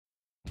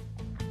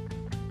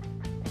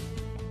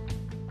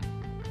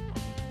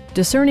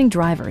Discerning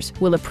drivers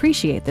will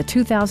appreciate the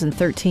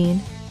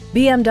 2013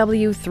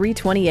 BMW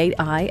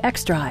 328i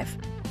xDrive.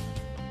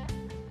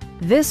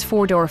 This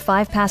four-door,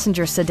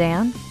 five-passenger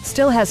sedan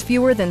still has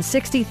fewer than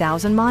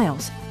 60,000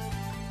 miles.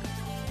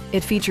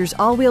 It features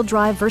all-wheel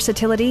drive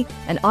versatility,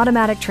 an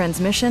automatic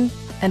transmission,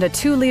 and a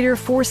 2-liter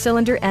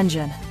four-cylinder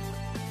engine.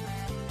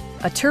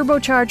 A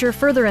turbocharger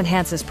further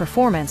enhances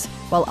performance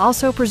while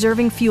also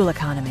preserving fuel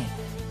economy.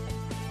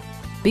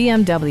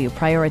 BMW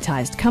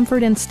prioritized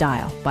comfort and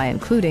style by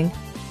including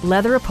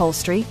leather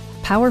upholstery,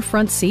 power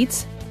front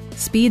seats,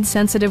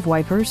 speed-sensitive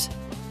wipers,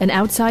 an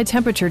outside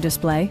temperature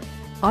display,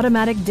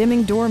 automatic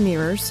dimming door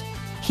mirrors,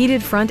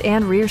 heated front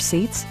and rear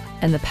seats,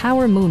 and the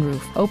power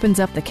moonroof opens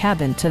up the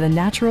cabin to the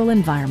natural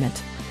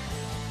environment.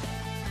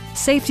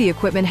 Safety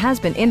equipment has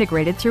been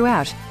integrated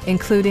throughout,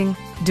 including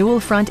dual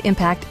front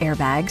impact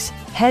airbags,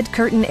 head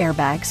curtain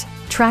airbags,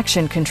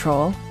 traction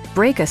control,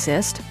 brake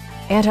assist,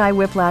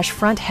 anti-whiplash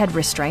front head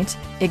restraint,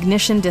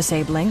 ignition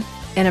disabling,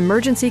 an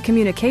emergency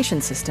communication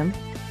system,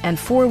 and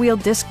four-wheel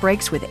disc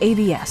brakes with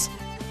ABS.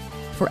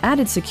 For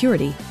added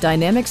security,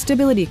 dynamic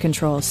stability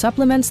control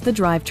supplements the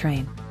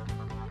drivetrain.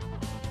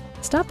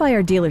 Stop by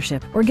our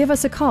dealership or give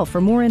us a call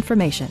for more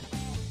information.